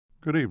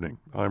Good evening.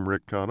 I'm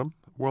Rick Cottam.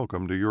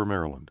 Welcome to Your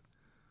Maryland.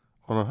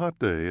 On a hot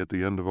day at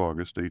the end of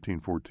August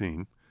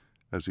 1814,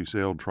 as he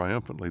sailed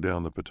triumphantly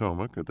down the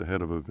Potomac at the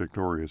head of a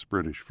victorious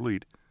British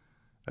fleet,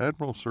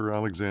 Admiral Sir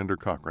Alexander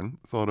Cochrane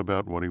thought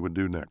about what he would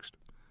do next.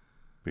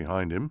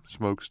 Behind him,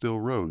 smoke still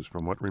rose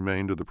from what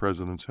remained of the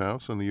President's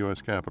house and the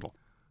U.S. Capitol.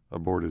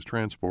 Aboard his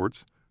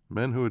transports,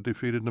 men who had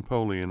defeated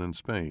Napoleon in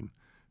Spain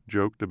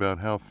joked about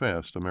how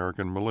fast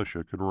American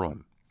militia could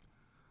run.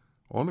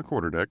 On the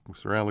quarterdeck,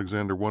 Sir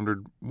Alexander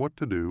wondered what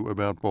to do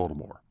about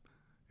Baltimore.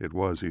 It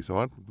was, he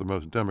thought, the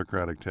most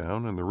democratic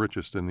town and the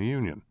richest in the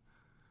Union.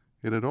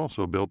 It had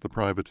also built the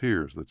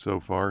privateers that so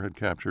far had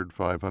captured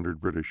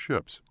 500 British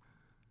ships.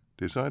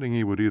 Deciding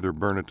he would either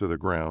burn it to the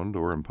ground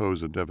or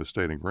impose a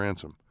devastating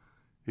ransom,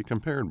 he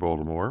compared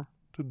Baltimore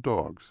to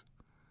dogs.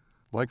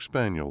 Like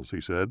spaniels,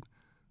 he said,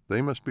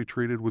 they must be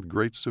treated with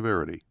great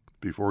severity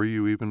before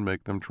you even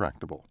make them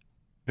tractable.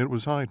 It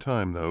was high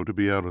time, though, to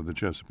be out of the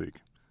Chesapeake.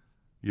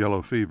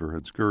 Yellow fever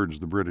had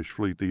scourged the British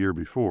fleet the year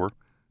before,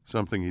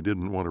 something he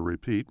didn't want to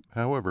repeat,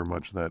 however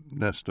much that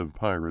nest of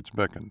pirates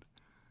beckoned.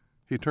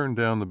 He turned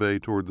down the bay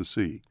toward the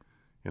sea,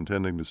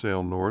 intending to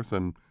sail north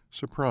and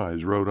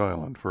surprise Rhode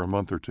Island for a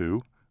month or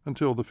two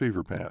until the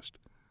fever passed.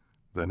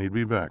 Then he'd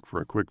be back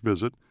for a quick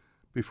visit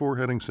before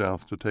heading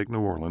south to take New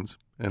Orleans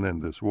and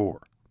end this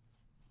war.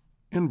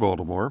 In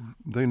Baltimore,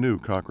 they knew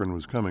Cochrane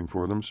was coming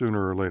for them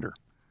sooner or later,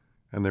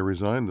 and they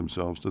resigned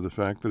themselves to the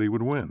fact that he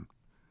would win.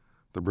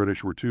 The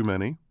British were too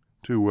many,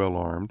 too well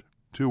armed,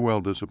 too well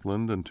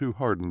disciplined, and too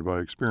hardened by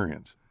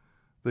experience.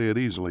 They had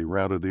easily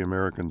routed the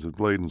Americans at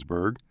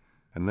Bladensburg,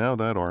 and now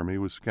that army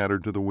was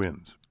scattered to the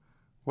winds.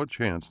 What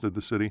chance did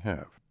the city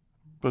have?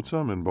 But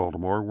some in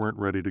Baltimore weren't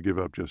ready to give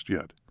up just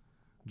yet.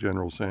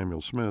 General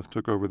Samuel Smith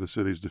took over the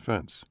city's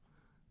defense.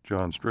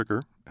 John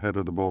Stricker, head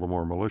of the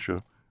Baltimore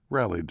militia,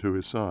 rallied to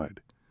his side.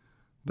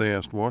 They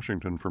asked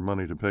Washington for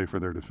money to pay for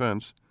their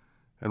defense,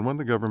 and when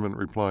the government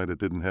replied it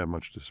didn't have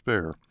much to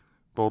spare,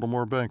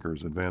 Baltimore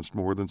bankers advanced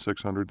more than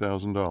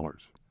 $600,000.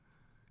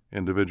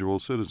 Individual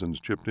citizens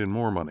chipped in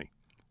more money,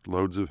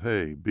 loads of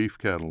hay, beef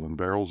cattle, and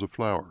barrels of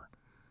flour.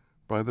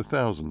 By the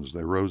thousands,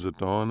 they rose at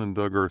dawn and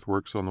dug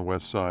earthworks on the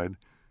west side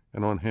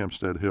and on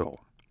Hampstead Hill.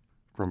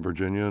 From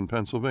Virginia and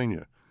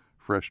Pennsylvania,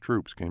 fresh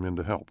troops came in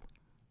to help.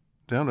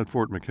 Down at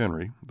Fort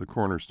McHenry, the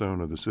cornerstone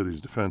of the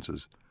city's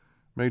defenses,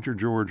 Major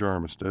George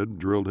Armistead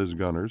drilled his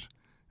gunners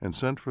and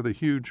sent for the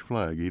huge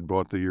flag he'd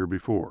bought the year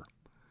before.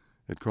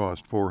 It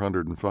cost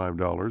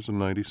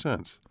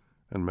 $405.90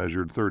 and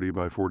measured 30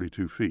 by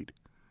 42 feet.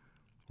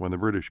 When the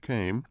British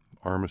came,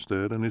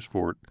 Armistead and his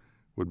fort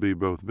would be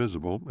both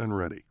visible and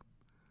ready.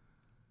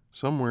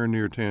 Somewhere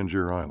near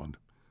Tangier Island,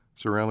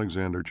 Sir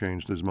Alexander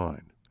changed his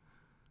mind.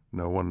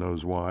 No one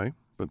knows why,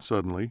 but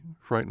suddenly,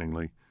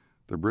 frighteningly,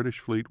 the British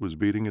fleet was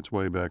beating its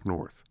way back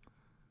north.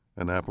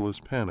 Annapolis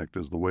panicked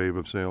as the wave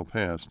of sail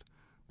passed,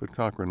 but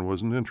Cochrane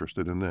wasn't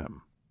interested in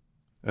them.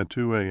 At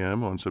 2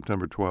 a.m. on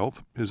September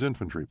 12th, his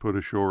infantry put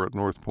ashore at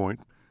North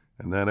Point,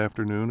 and that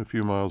afternoon, a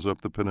few miles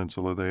up the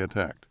peninsula, they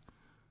attacked.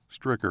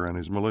 Stricker and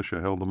his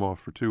militia held them off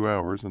for 2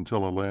 hours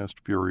until a last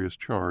furious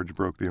charge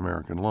broke the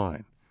American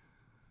line.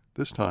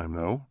 This time,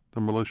 though,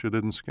 the militia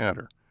didn't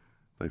scatter.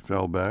 They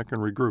fell back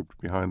and regrouped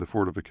behind the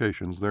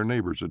fortifications their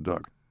neighbors had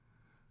dug.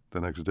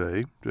 The next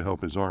day, to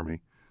help his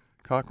army,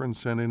 Cochrane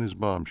sent in his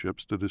bomb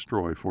ships to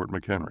destroy Fort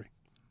McHenry.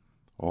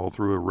 All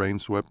through a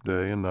rain-swept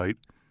day and night,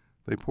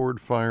 they poured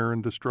fire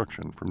and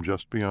destruction from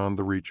just beyond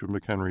the reach of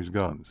McHenry's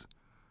guns.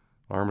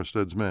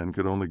 Armistead's men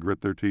could only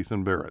grit their teeth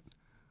and bear it.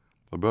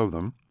 Above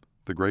them,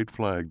 the great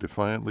flag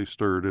defiantly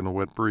stirred in a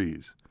wet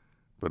breeze,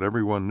 but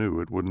everyone knew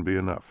it wouldn't be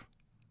enough.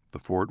 The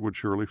fort would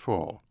surely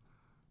fall.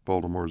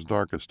 Baltimore's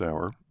darkest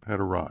hour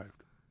had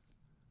arrived.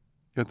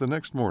 Yet the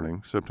next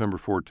morning, September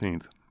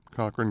 14th,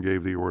 Cochrane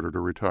gave the order to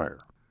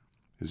retire.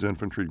 His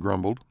infantry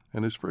grumbled,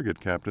 and his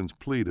frigate captains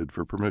pleaded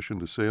for permission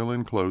to sail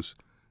in close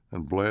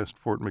and blast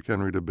Fort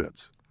McHenry to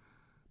bits.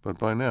 But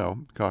by now,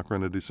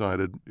 Cochrane had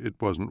decided it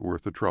wasn't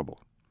worth the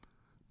trouble.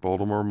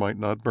 Baltimore might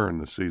not burn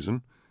this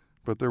season,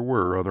 but there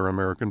were other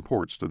American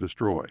ports to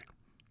destroy.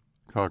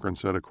 Cochrane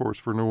set a course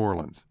for New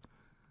Orleans.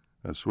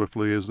 As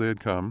swiftly as they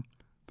had come,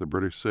 the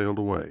British sailed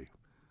away,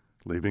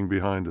 leaving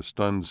behind a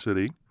stunned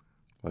city,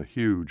 a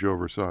huge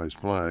oversized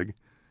flag,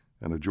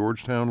 and a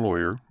Georgetown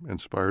lawyer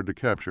inspired to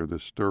capture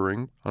this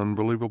stirring,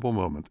 unbelievable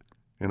moment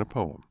in a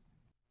poem.